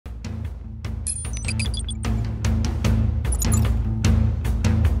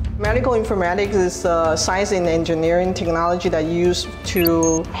Medical informatics is science and engineering technology that used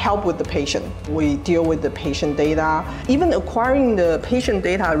to help with the patient. We deal with the patient data. Even acquiring the patient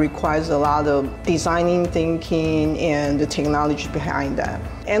data requires a lot of designing, thinking, and the technology behind that.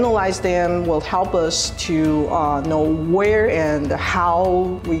 Analyze them will help us to know where and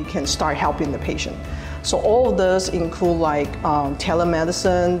how we can start helping the patient. So all of this include like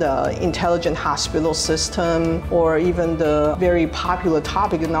telemedicine, the intelligent hospital system, or even the very popular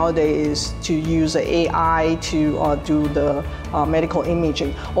topic nowadays is to use AI to do the medical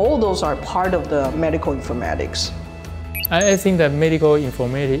imaging. All those are part of the medical informatics. I think that medical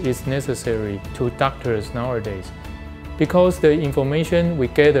informatics is necessary to doctors nowadays because the information we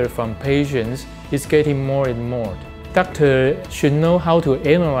gather from patients is getting more and more. Doctors should know how to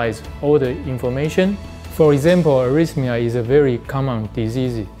analyze all the information. For example, arrhythmia is a very common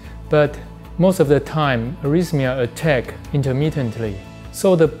disease, but most of the time, arrhythmia attack intermittently.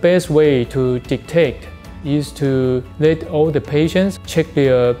 So the best way to detect is to let all the patients check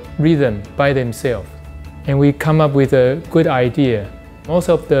their rhythm by themselves. And we come up with a good idea. Most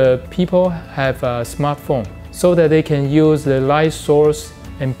of the people have a smartphone so that they can use the light source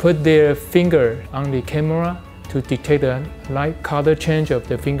and put their finger on the camera to detect the light color change of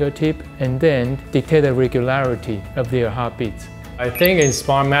the fingertip and then detect the regularity of their heartbeats. I think in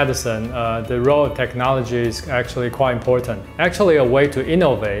smart medicine, the role of technology is actually quite important. Actually, a way to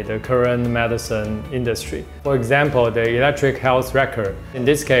innovate the current medicine industry. For example, the electronic health record. In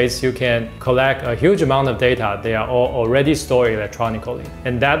this case, you can collect a huge amount of data. They are all already stored electronically.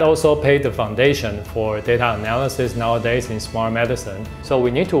 And that also paid the foundation for data analysis nowadays in smart medicine. So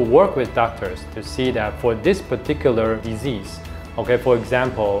we need to work with doctors to see that for this particular disease, okay, for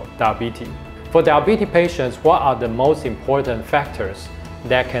example, diabetes. For diabetes patients, what are the most important factors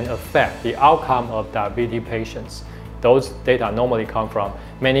that can affect the outcome of diabetes patients? Those data normally come from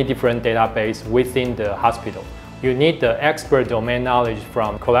many different databases within the hospital. You need the expert domain knowledge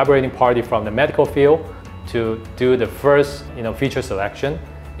from collaborating party from the medical field to do the first feature selection.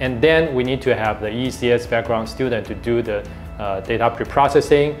 And then we need to have the ECS background student to do the data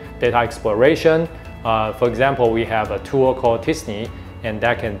preprocessing, data exploration. For example, we have a tool called Tisney, and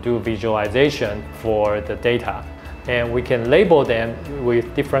that can do visualization for the data. And we can label them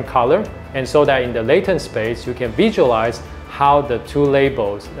with different color, and so that in the latent space, you can visualize how the two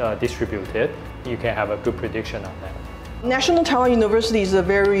labels distributed. You can have a good prediction on that. National Taiwan University is a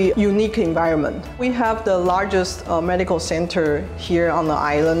very unique environment. We have the largest medical center here on the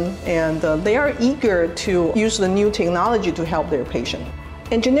island, and they are eager to use the new technology to help their patient.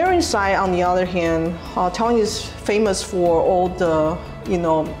 Engineering side, on the other hand, Taiwan is famous for all the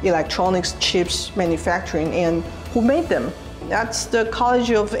electronics chips manufacturing, and who made them? That's the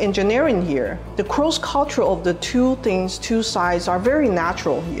College of Engineering here. The cross culture of the two sides are very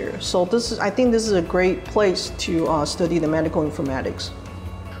natural here. So I think this is a great place to study the medical informatics.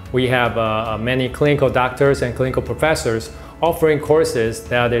 We have many clinical doctors and clinical professors offering courses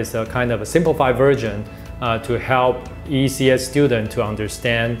that is a kind of a simplified version to help ECS students to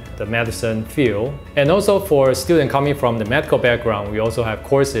understand the medicine field. And also for students coming from the medical background, we also have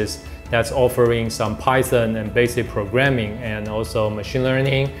courses that's offering some Python and basic programming and also machine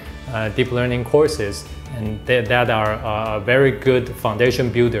learning, deep learning courses. And that are a very good foundation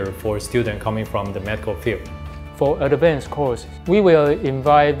builder for students coming from the medical field. For advanced courses, we will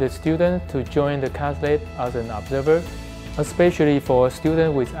invite the students to join the class lab as an observer. Especially for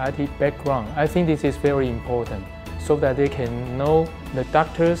students with IT background, I think this is very important so that they can know the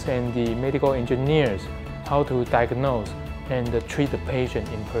doctors and the medical engineers how to diagnose and treat the patient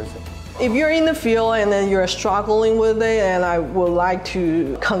in person. If you're in the field and then you're struggling with it, and I would like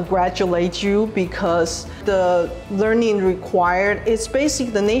to congratulate you because the learning required is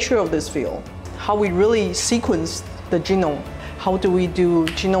basic the nature of this field. How we really sequence the genome. How do we do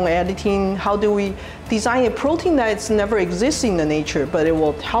genome editing? How do we design a protein that's never exists in the nature, but it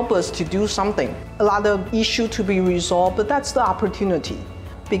will help us to do something? A lot of issues to be resolved, but that's the opportunity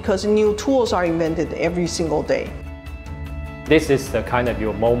because new tools are invented every single day. This is the kind of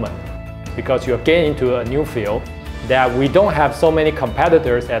your moment because you're getting into a new field that we don't have so many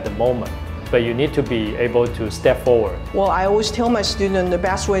competitors at the moment, but you need to be able to step forward. Well, I always tell my students the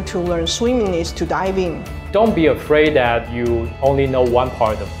best way to learn swimming is to dive in. Don't be afraid that you only know one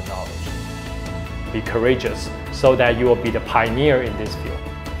part of the knowledge. Be courageous so that you will be the pioneer in this field.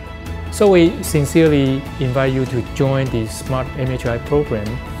 So we sincerely invite you to join the Smart MHI program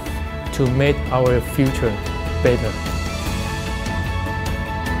to make our future better.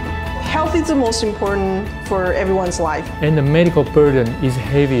 Health is the most important for everyone's life. And the medical burden is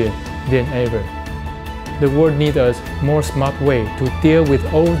heavier than ever. The world needs a more smart way to deal with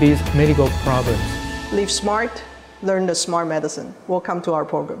all these medical problems. Live smart, learn the smart medicine. Welcome to our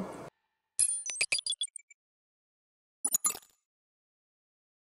program.